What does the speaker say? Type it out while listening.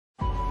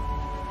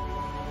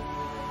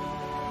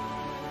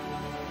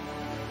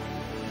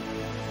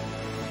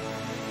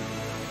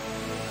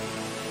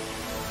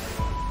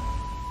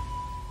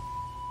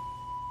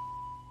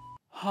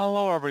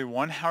Hello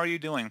everyone, how are you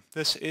doing?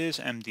 This is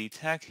MD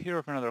Tech here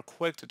with another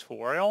quick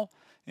tutorial.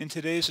 In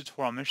today's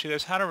tutorial, I'm going to show you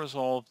guys how to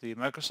resolve the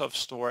Microsoft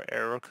Store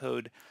error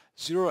code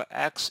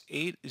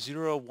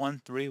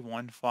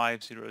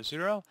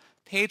 0x80131500.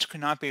 Page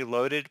cannot be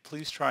loaded.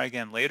 Please try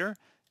again later.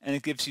 And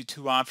it gives you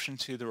two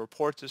options to either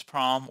report this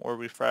problem or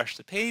refresh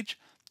the page.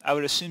 I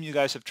would assume you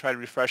guys have tried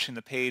refreshing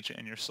the page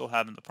and you're still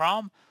having the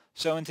problem.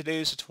 So in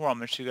today's tutorial, I'm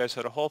going to show you guys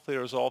how to hopefully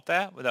resolve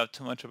that without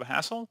too much of a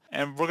hassle.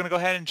 And we're going to go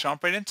ahead and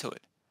jump right into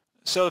it.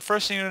 So the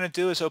first thing you're going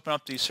to do is open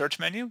up the search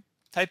menu,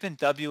 type in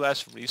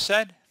WS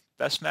Reset.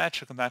 Best match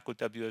will come back with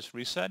WS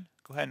Reset.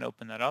 Go ahead and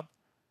open that up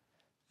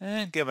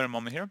and give it a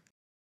moment here.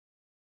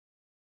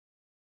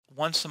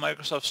 Once the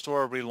Microsoft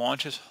Store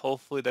relaunches,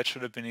 hopefully that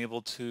should have been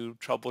able to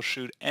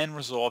troubleshoot and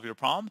resolve your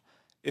problem.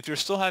 If you're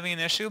still having an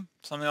issue,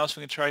 something else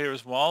we can try here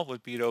as well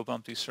would be to open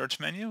up the search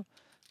menu,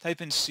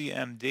 type in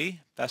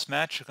CMD. Best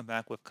match will come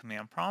back with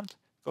command prompt.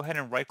 Go ahead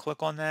and right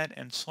click on that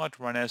and select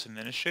Run as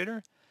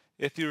Administrator.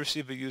 If you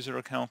receive a user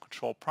account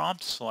control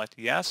prompt, select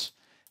yes.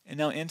 And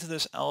now into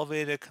this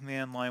elevated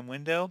command line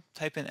window,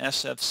 type in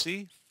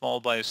SFC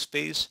followed by a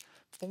space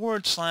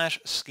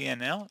 /scan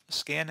now.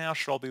 Scan now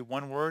should all be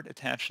one word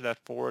attached to that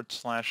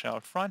 /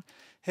 out front.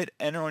 Hit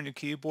enter on your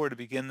keyboard to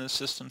begin the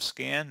system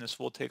scan. This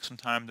will take some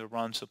time to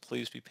run, so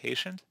please be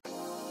patient.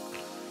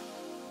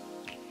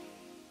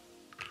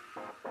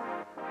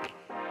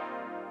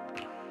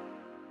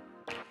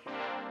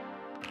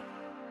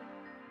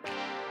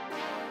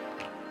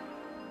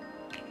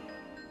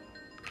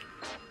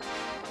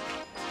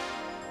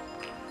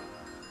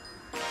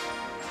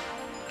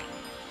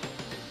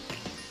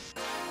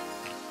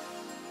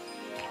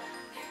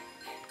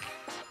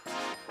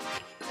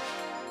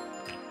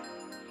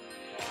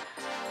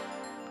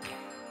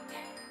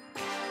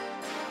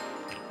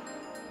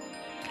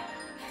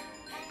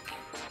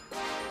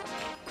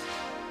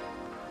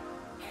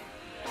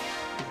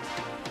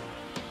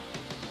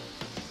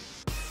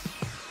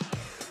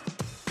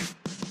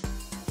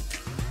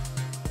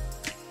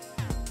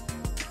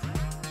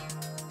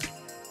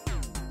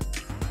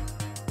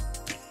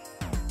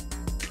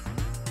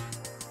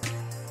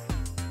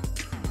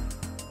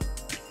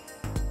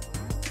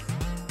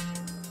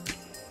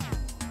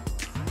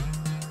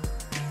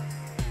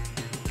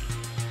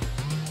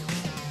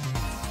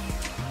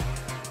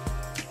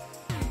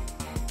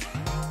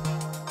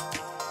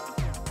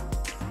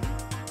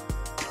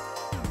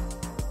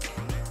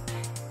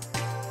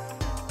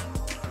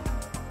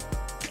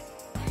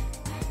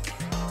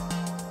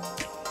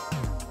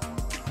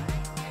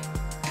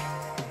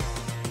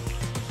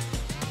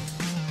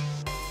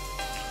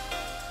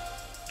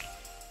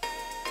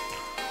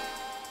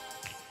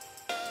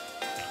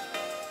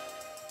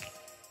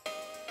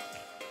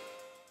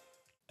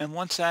 And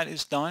once that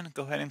is done,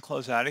 go ahead and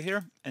close out of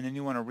here, and then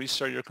you want to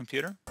restart your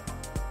computer.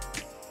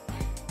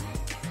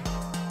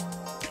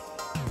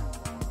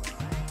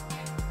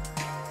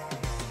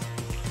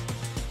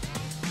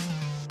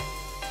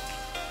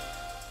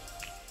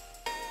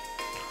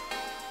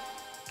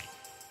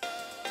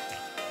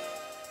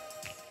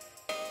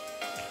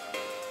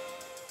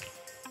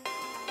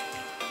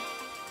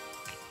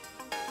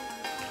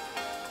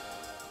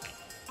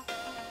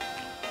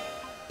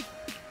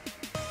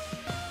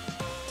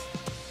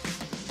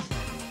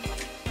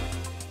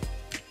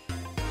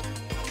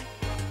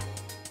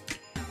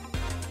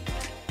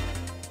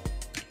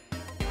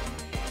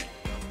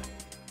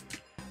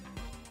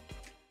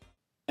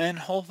 And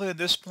hopefully at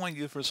this point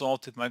you've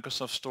resolved the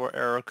Microsoft Store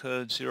error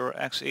code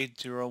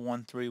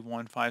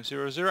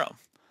 0x80131500.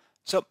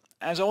 So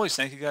as always,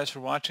 thank you guys for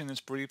watching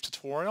this brief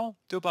tutorial.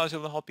 Do hope I was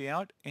able to help you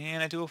out,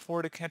 and I do look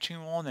forward to catching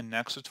you all in the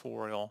next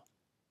tutorial.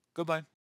 Goodbye.